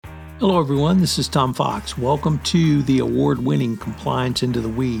Hello, everyone. This is Tom Fox. Welcome to the award-winning Compliance Into the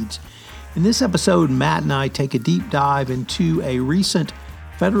Weeds. In this episode, Matt and I take a deep dive into a recent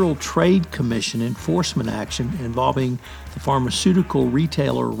Federal Trade Commission enforcement action involving the pharmaceutical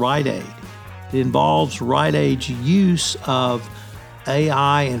retailer Rite-Aid. It involves Rite-Aid's use of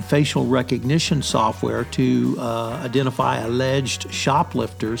AI and facial recognition software to identify alleged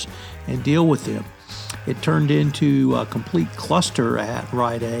shoplifters and deal with them. It turned into a complete cluster at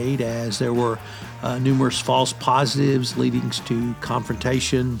Rite-Aid as there were numerous false positives leading to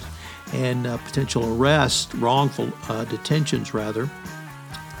confrontation and potential arrests, wrongful detentions rather,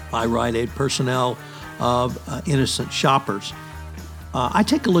 by Rite-Aid personnel of innocent shoppers. I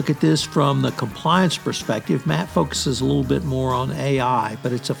take a look at this from the compliance perspective. Matt focuses a little bit more on AI,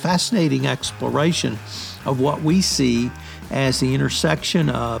 but it's a fascinating exploration of what we see as the intersection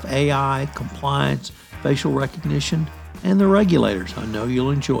of AI, compliance, facial recognition, and the regulators. I know you'll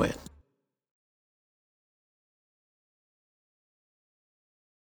enjoy it.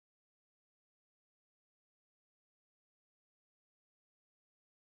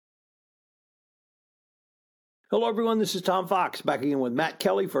 Hello, everyone. This is Tom Fox, back again with Matt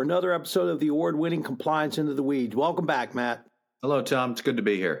Kelly for another episode of the award-winning Compliance Into the Weeds. Welcome back, Matt. Hello, Tom. It's good to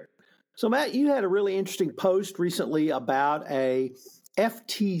be here. So, Matt, you had a really interesting post recently about a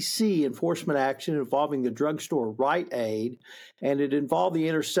FTC enforcement action involving the drugstore Rite-Aid, and it involved the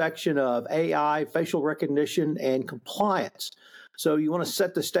intersection of AI, facial recognition, and compliance. So you want to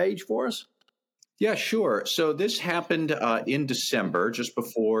set the stage for us? Yeah, sure. So this happened in December, just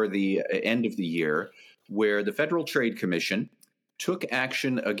before the end of the year, where the Federal Trade Commission took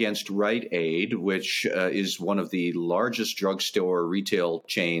action against Rite-Aid, which is one of the largest drugstore retail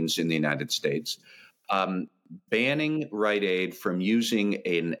chains in the United States, banning Rite-Aid from using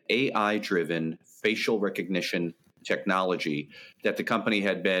an AI-driven facial recognition technology that the company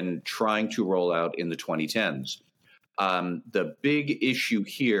had been trying to roll out in the 2010s. The big issue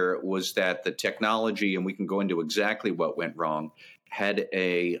here was that the technology, and we can go into exactly what went wrong, had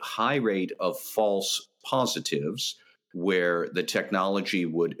a high rate of false positives where the technology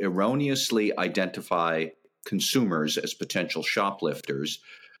would erroneously identify consumers as potential shoplifters.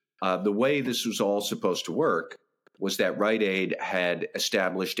 The way this was all supposed to work was that Rite-Aid had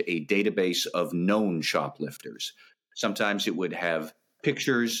established a database of known shoplifters. Sometimes it would have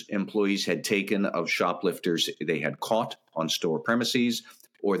pictures employees had taken of shoplifters they had caught on store premises,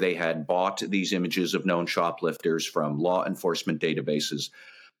 or they had bought these images of known shoplifters from law enforcement databases.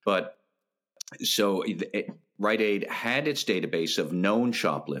 But so Rite-Aid had its database of known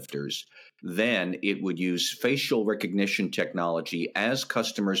shoplifters. Then it would use facial recognition technology as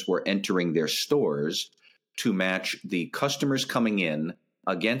customers were entering their stores to match the customers coming in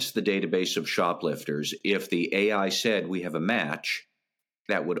against the database of shoplifters. If the AI said we have a match,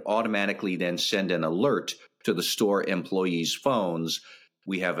 that would automatically then send an alert to the store employees' phones.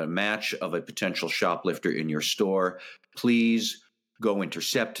 We have a match of a potential shoplifter in your store. Please go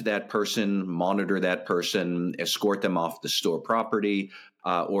intercept that person, monitor that person, escort them off the store property,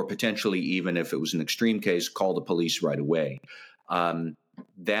 or potentially, even if it was an extreme case, call the police right away.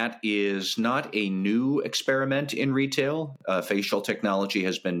 That is not a new experiment in retail. Facial technology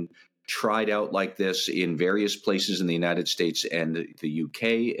has been tried out like this in various places in the United States and the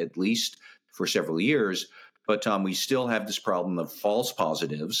UK, at least for several years. But we still have this problem of false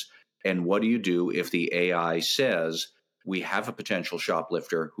positives. And what do you do if the AI says, we have a potential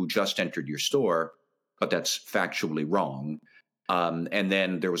shoplifter who just entered your store, but that's factually wrong? And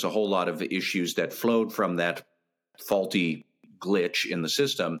then there was a whole lot of issues that flowed from that faulty glitch in the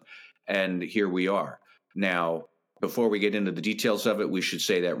system. And here we are. Now, before we get into the details of it, we should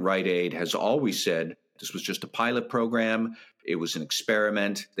say that Rite-Aid has always said this was just a pilot program. It was an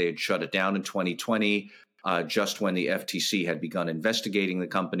experiment. They had shut it down in 2020, just when the FTC had begun investigating the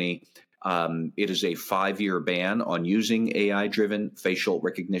company. It is a 5-year ban on using AI-driven facial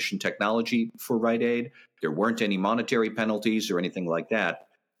recognition technology for Rite-Aid. There weren't any monetary penalties or anything like that,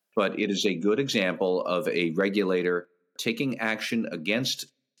 but it is a good example of a regulator taking action against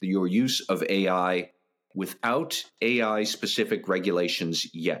your use of AI without AI-specific regulations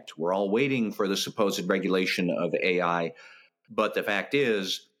yet. We're all waiting for the supposed regulation of AI, but the fact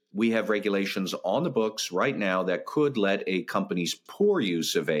is we have regulations on the books right now that could let a company's poor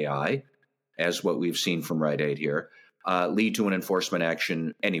use of AI, as what we've seen from Rite-Aid here, lead to an enforcement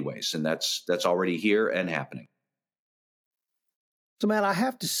action anyways, and that's already here and happening. So, Matt, I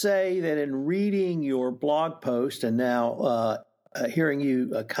have to say that in reading your blog post and now hearing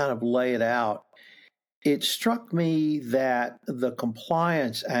you kind of lay it out, it struck me that the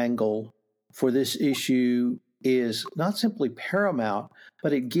compliance angle for this issue is not simply paramount,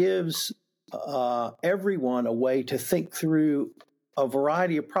 but it gives everyone a way to think through a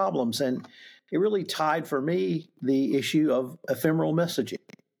variety of problems. And it really tied for me the issue of ephemeral messaging.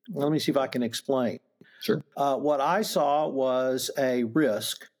 Let me see if I can explain. Sure. What I saw was a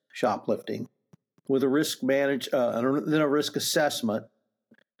risk, shoplifting, with a risk then a risk assessment,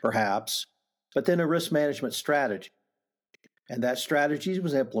 perhaps, but then a risk management strategy. And that strategy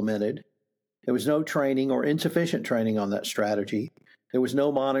was implemented. There was no training or insufficient training on that strategy. There was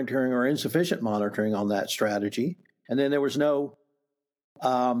no monitoring or insufficient monitoring on that strategy. And then there was no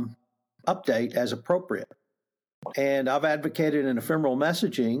update as appropriate. And I've advocated in ephemeral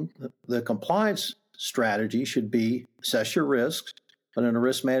messaging, the compliance strategy should be assess your risks, put in a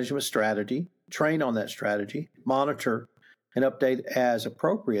risk management strategy, train on that strategy, monitor, and update as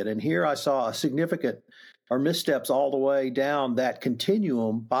appropriate. And here I saw a significant missteps all the way down that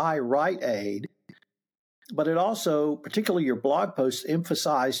continuum by Rite-Aid. But it also, particularly your blog posts,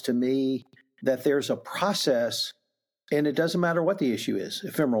 emphasized to me that there's a process, and it doesn't matter what the issue is,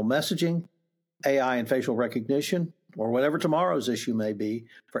 ephemeral messaging, AI and facial recognition, or whatever tomorrow's issue may be,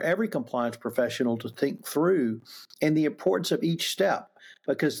 for every compliance professional to think through and the importance of each step.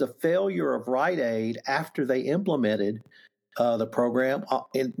 Because the failure of Rite-Aid after they implemented the program,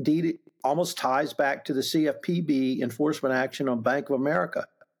 indeed, it almost ties back to the CFPB enforcement action on Bank of America.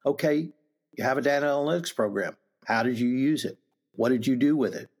 Okay, you have a data analytics program. How did you use it? What did you do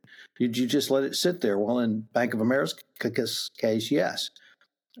with it? Did you just let it sit there? Well, in Bank of America's case, yes.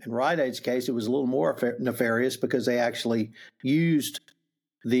 In Rite-Aid's case, it was a little more nefarious because they actually used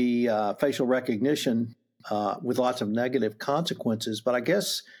the facial recognition with lots of negative consequences. But I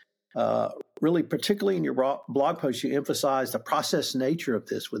guess really, particularly in your blog post, you emphasize the process nature of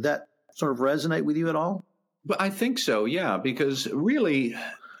this. Would that sort of resonate with you at all? But I think so, yeah, because really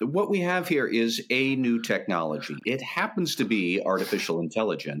what we have here is a new technology. It happens to be artificial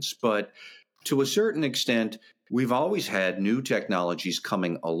intelligence, but to a certain extent, we've always had new technologies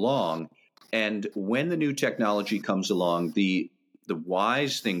coming along. And when the new technology comes along, the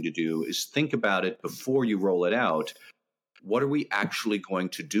wise thing to do is think about it before you roll it out. What are we actually going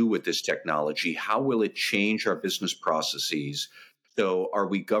to do with this technology? How will it change our business processes? So are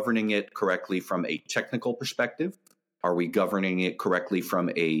we governing it correctly from a technical perspective? Are we governing it correctly from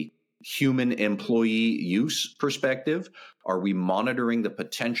a human employee use perspective? Are we monitoring the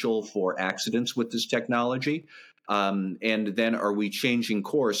potential for accidents with this technology? And then are we changing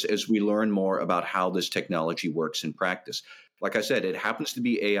course as we learn more about how this technology works in practice? Like I said, it happens to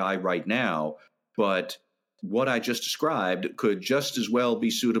be AI right now, but what I just described could just as well be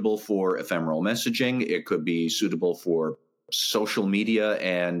suitable for ephemeral messaging. It could be suitable for social media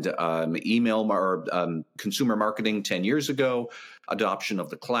and email or consumer marketing 10 years ago, adoption of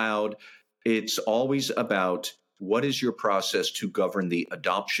the cloud. It's always about what is your process to govern the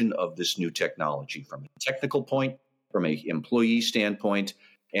adoption of this new technology from a technical point, from an employee standpoint,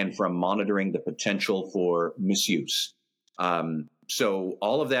 and from monitoring the potential for misuse. So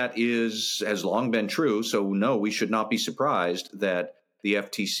all of that has long been true. So no, we should not be surprised that the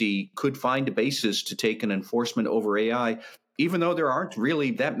FTC could find a basis to take an enforcement over AI, even though there aren't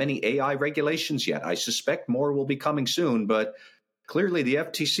really that many AI regulations yet. I suspect more will be coming soon, but clearly the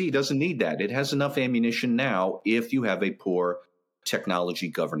FTC doesn't need that. It has enough ammunition now if you have a poor technology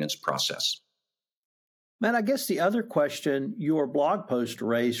governance process. Matt, I guess the other question your blog post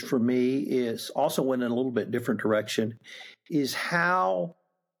raised for me is also went in a little bit different direction, is how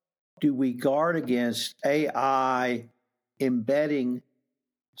do we guard against AI embedding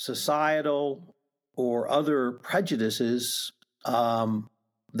societal or other prejudices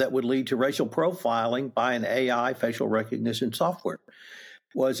that would lead to racial profiling by an AI facial recognition software?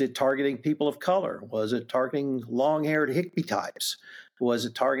 Was it targeting people of color? Was it targeting long-haired hippie types? Was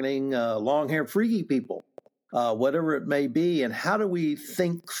it targeting long-haired freaky people? Whatever it may be, and how do we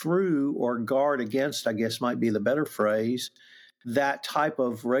think through or guard against, I guess might be the better phrase, that type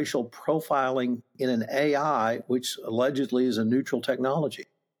of racial profiling in an AI, which allegedly is a neutral technology?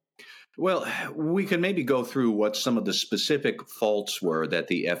 Well, we can maybe go through what some of the specific faults were that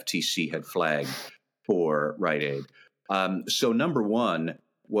the FTC had flagged for Rite-Aid. So number one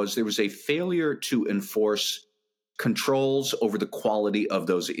was there was a failure to enforce controls over the quality of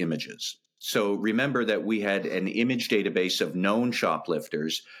those images. So remember that we had an image database of known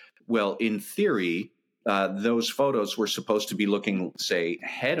shoplifters. Well, in theory, those photos were supposed to be looking, say,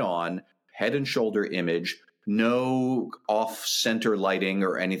 head-on, head and shoulder image, no off-center lighting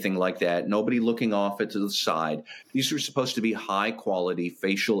or anything like that, nobody looking off to the side. These were supposed to be high-quality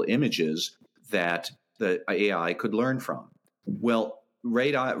facial images that the AI could learn from. Well,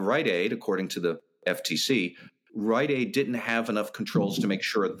 Rite-Aid, according to the FTC, Rite-Aid didn't have enough controls to make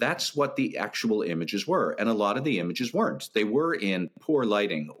sure that's what the actual images were. And a lot of the images weren't. They were in poor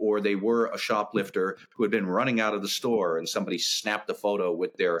lighting, or they were a shoplifter who had been running out of the store and somebody snapped a photo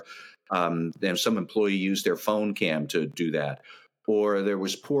with their, then some employee used their phone cam to do that. Or there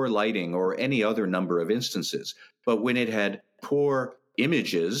was poor lighting or any other number of instances. But when it had poor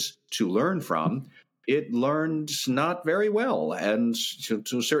images to learn from, it learned not very well. And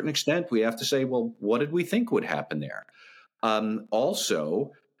to a certain extent, we have to say, well, what did we think would happen there?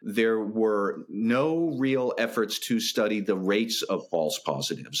 Also, there were no real efforts to study the rates of false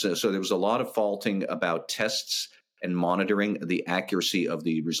positives. So there was a lot of faulting about tests and monitoring the accuracy of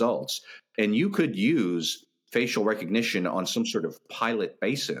the results. And you could use facial recognition on some sort of pilot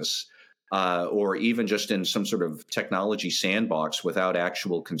basis, or even just in some sort of technology sandbox without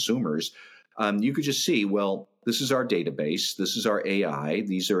actual consumers. You could just see, well, this is our database, this is our AI,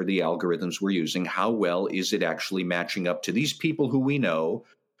 these are the algorithms we're using. How well is it actually matching up to these people who we know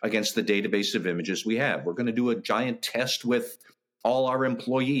against the database of images we have? We're going to do a giant test with all our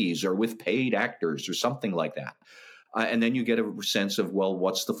employees or with paid actors or something like that. And then you get a sense of, well,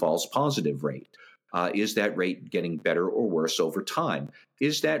 what's the false positive rate? Is that rate getting better or worse over time?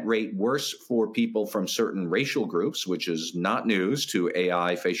 Is that rate worse for people from certain racial groups, which is not news to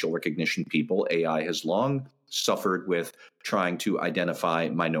AI facial recognition people? AI has long suffered with trying to identify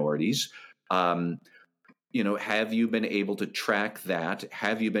minorities. Have you been able to track that?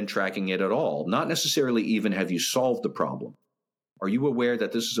 Have you been tracking it at all? Not necessarily even have you solved the problem. Are you aware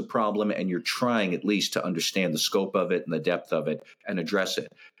that this is a problem and you're trying at least to understand the scope of it and the depth of it and address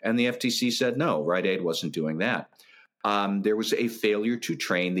it? And the FTC said no, Rite-Aid wasn't doing that. There was a failure to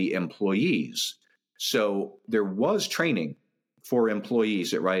train the employees. So there was training for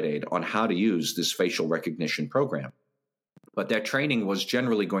employees at Rite-Aid on how to use this facial recognition program. But that training was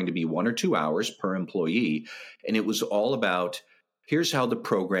generally going to be 1 or 2 hours per employee. And it was all about, here's how the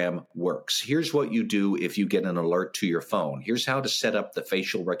program works. Here's what you do if you get an alert to your phone. Here's how to set up the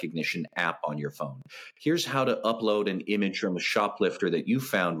facial recognition app on your phone. Here's how to upload an image from a shoplifter that you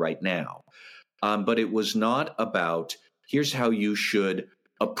found right now. But it was not about, here's how you should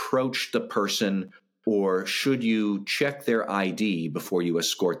approach the person, or should you check their ID before you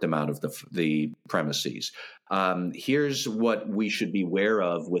escort them out of the premises. Here's what we should be aware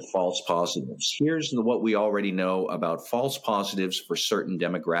of with false positives. Here's what we already know about false positives for certain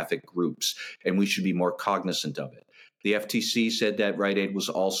demographic groups, and we should be more cognizant of it. The FTC said that Rite-Aid was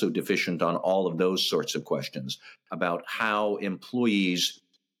also deficient on all of those sorts of questions about how employees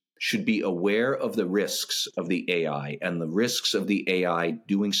should be aware of the risks of the AI and the risks of the AI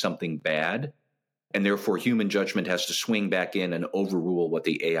doing something bad. And therefore, human judgment has to swing back in and overrule what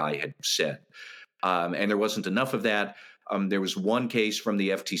the AI had said. And there wasn't enough of that. There was one case from the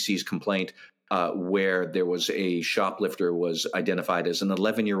FTC's complaint where there was a shoplifter was identified as an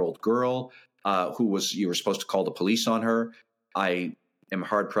 11-year-old girl you were supposed to call the police on her. I am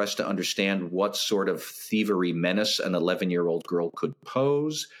hard-pressed to understand what sort of thievery menace an 11-year-old girl could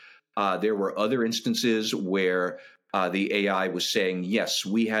pose. There were other instances where the AI was saying, yes,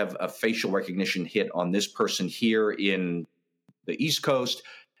 we have a facial recognition hit on this person here in the East Coast,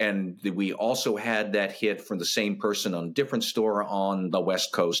 and we also had that hit from the same person on a different store on the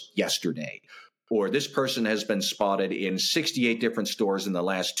West Coast yesterday. Or this person has been spotted in 68 different stores in the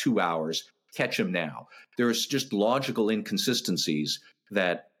last 2 hours. Catch him now. There's just logical inconsistencies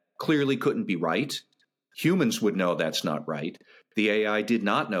that clearly couldn't be right. Humans would know that's not right. The AI did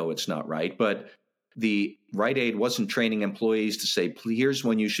not know it's not right, but the Rite-Aid wasn't training employees to say, here's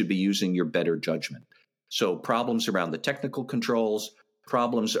when you should be using your better judgment. So problems around the technical controls,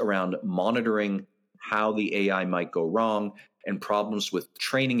 problems around monitoring how the AI might go wrong, and problems with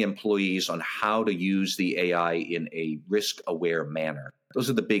training employees on how to use the AI in a risk-aware manner. Those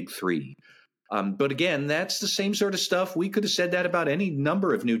are the big three. But again, that's the same sort of stuff. We could have said that about any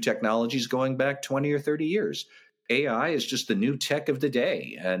number of new technologies going back 20 or 30 years. AI is just the new tech of the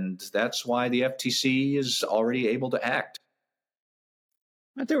day, and that's why the FTC is already able to act.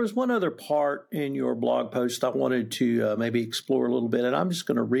 There was one other part in your blog post I wanted to maybe explore a little bit, and I'm just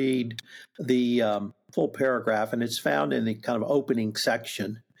going to read the full paragraph, and it's found in the kind of opening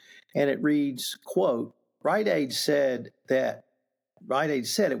section, and it reads, quote, Rite-Aid said it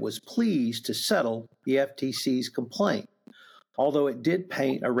was pleased to settle the FTC's complaint, although it did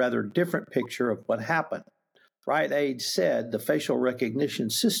paint a rather different picture of what happened. Rite-Aid said the facial recognition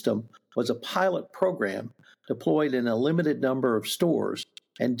system was a pilot program deployed in a limited number of stores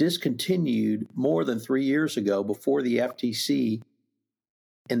and discontinued more than 3 years ago before the FTC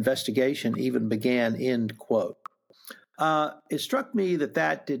investigation even began, end quote. It struck me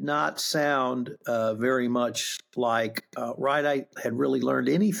that did not sound very much like Rite-Aid had really learned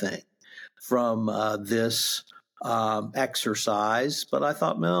anything from this exercise. But I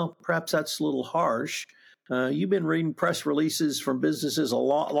thought, well, perhaps that's a little harsh. You've been reading press releases from businesses a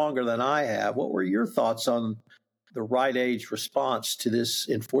lot longer than I have. What were your thoughts on the Rite-Aid's response to this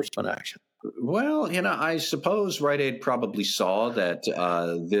enforcement action? Well, I suppose Rite-Aid probably saw that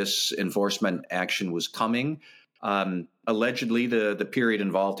this enforcement action was coming. Allegedly, the period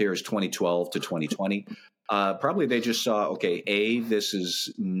involved here is 2012 to 2020. Probably they just saw, okay, A, this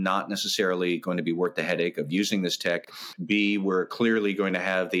is not necessarily going to be worth the headache of using this tech. B, we're clearly going to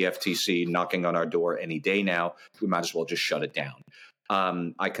have the FTC knocking on our door any day now. We might as well just shut it down.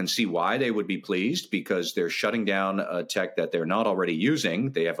 I can see why they would be pleased, because they're shutting down a tech that they're not already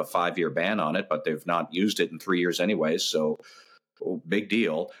using. They have a 5-year ban on it, but they've not used it in 3 years anyways. So big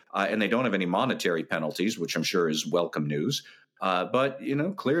deal. And they don't have any monetary penalties, which I'm sure is welcome news. But,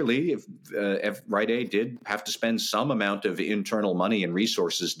 clearly, if Rite-Aid did have to spend some amount of internal money and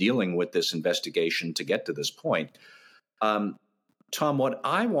resources dealing with this investigation to get to this point. Tom, what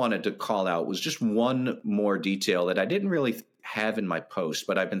I wanted to call out was just one more detail that I didn't really have in my post,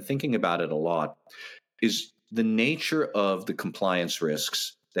 but I've been thinking about it a lot, is the nature of the compliance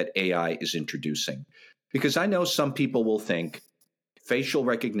risks that AI is introducing. Because I know some people will think facial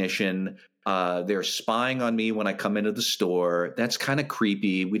recognition, they're spying on me when I come into the store. That's kind of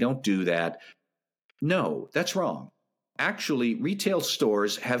creepy. We don't do that. No, that's wrong. Actually, retail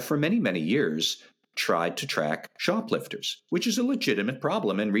stores have for many, many years tried to track shoplifters, which is a legitimate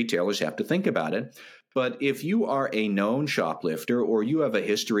problem, and retailers have to think about it. But if you are a known shoplifter, or you have a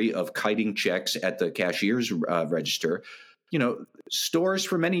history of kiting checks at the cashier's register, stores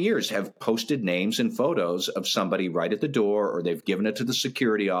for many years have posted names and photos of somebody right at the door, or they've given it to the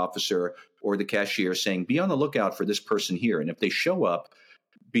security officer or the cashier saying, be on the lookout for this person here. And if they show up,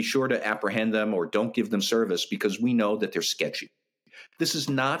 be sure to apprehend them or don't give them service, because we know that they're sketchy. This is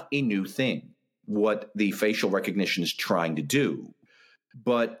not a new thing, what the facial recognition is trying to do.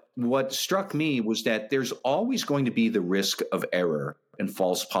 But what struck me was that there's always going to be the risk of error and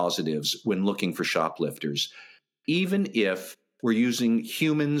false positives when looking for shoplifters, even if we're using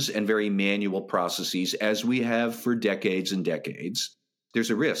humans and very manual processes, as we have for decades and decades.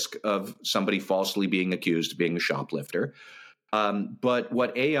 There's a risk of somebody falsely being accused of being a shoplifter. But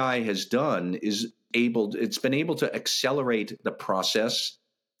what AI has done is it's been able to accelerate the process,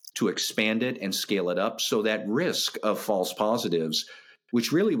 to expand it and scale it up, so that risk of false positives,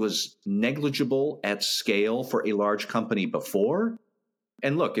 which really was negligible at scale for a large company before.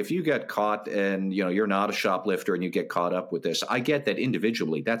 And look, if you get caught and you're not a shoplifter and you get caught up with this, I get that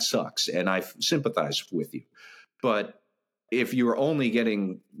individually, that sucks, and I sympathize with you. But if you're only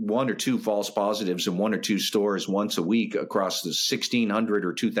getting 1 or 2 false positives in 1 or 2 stores once a week across the 1,600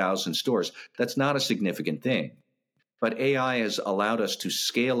 or 2,000 stores, that's not a significant thing. But AI has allowed us to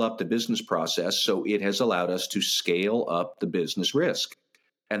scale up the business process, so it has allowed us to scale up the business risk.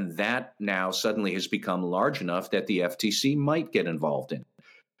 And that now suddenly has become large enough that the FTC might get involved in.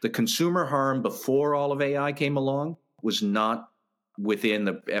 The consumer harm before all of AI came along was not within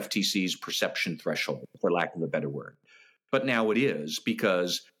the FTC's perception threshold, for lack of a better word. But now it is,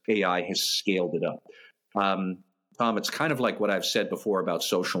 because AI has scaled it up. Tom, it's kind of like what I've said before about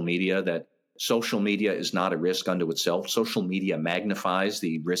social media, that social media is not a risk unto itself. Social media magnifies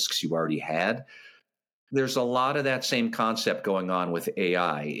the risks you already had. There's a lot of that same concept going on with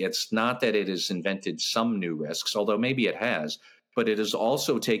AI. It's not that it has invented some new risks, although maybe it has, but it has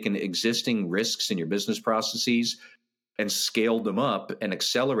also taken existing risks in your business processes and scaled them up and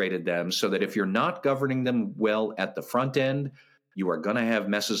accelerated them, so that if you're not governing them well at the front end, you are going to have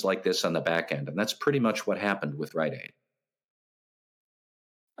messes like this on the back end. And that's pretty much what happened with Rite-Aid.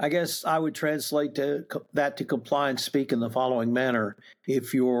 I guess I would translate that to compliance speak in the following manner.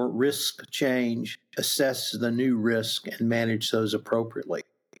 If your risk change, assess the new risk and manage those appropriately.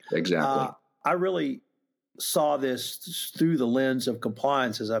 Exactly. I really saw this through the lens of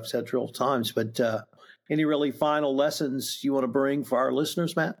compliance, as I've said several times, but any really final lessons you want to bring for our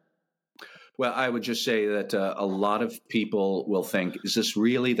listeners, Matt? Well, I would just say that a lot of people will think, is this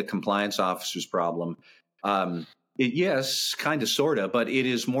really the compliance officer's problem? Yes, kind of, sort of, but it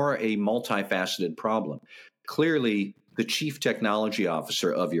is more a multifaceted problem. Clearly, the chief technology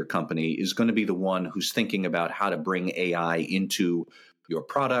officer of your company is going to be the one who's thinking about how to bring AI into your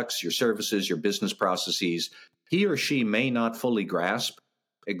products, your services, your business processes. He or she may not fully grasp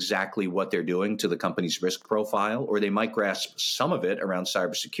exactly what they're doing to the company's risk profile, or they might grasp some of it around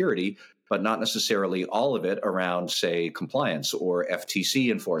cybersecurity, but not necessarily all of it around, say, compliance or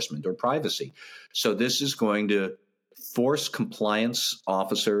FTC enforcement or privacy. So this is going to force compliance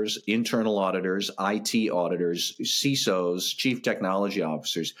officers, internal auditors, IT auditors, CISOs, chief technology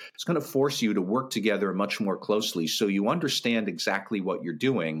officers. It's going to force you to work together much more closely so you understand exactly what you're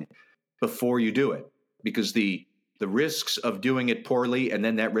doing before you do it. Because the risks of doing it poorly and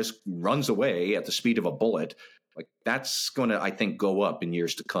then that risk runs away at the speed of a bullet, like that's going to, I think, go up in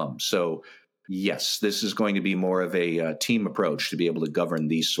years to come. So yes, this is going to be more of a team approach to be able to govern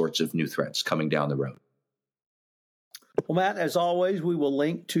these sorts of new threats coming down the road. Well, Matt, as always, we will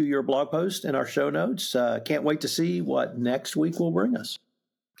link to your blog post in our show notes. Can't wait to see what next week will bring us.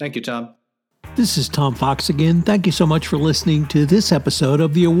 Thank you, Tom. This is Tom Fox again. Thank you so much for listening to this episode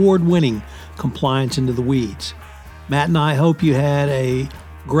of the award-winning Compliance Into the Weeds. Matt and I hope you had a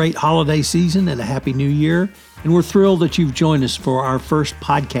great holiday season and a happy new year, and we're thrilled that you've joined us for our first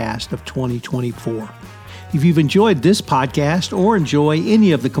podcast of 2024. If you've enjoyed this podcast or enjoy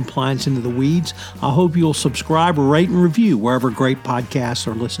any of the Compliance Into the Weeds, I hope you'll subscribe or rate and review wherever great podcasts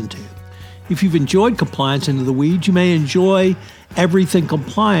are listened to. If you've enjoyed Compliance Into the Weeds, you may enjoy Everything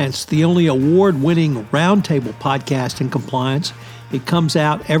Compliance, the only award-winning roundtable podcast in compliance. It comes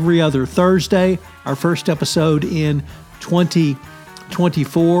out every other Thursday. Our first episode in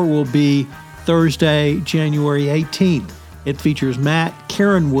 2024 will be Thursday, January 18th. It features Matt,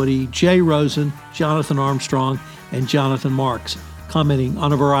 Karen Woody, Jay Rosen, Jonathan Armstrong, and Jonathan Marks, commenting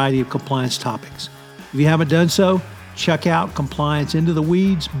on a variety of compliance topics. If you haven't done so, check out Compliance Into the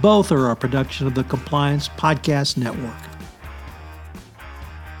Weeds. Both are a production of the Compliance Podcast Network.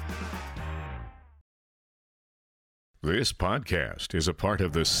 This podcast is a part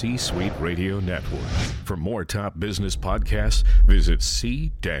of the C-Suite Radio Network. For more top business podcasts, visit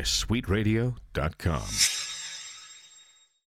c-suiteradio.com.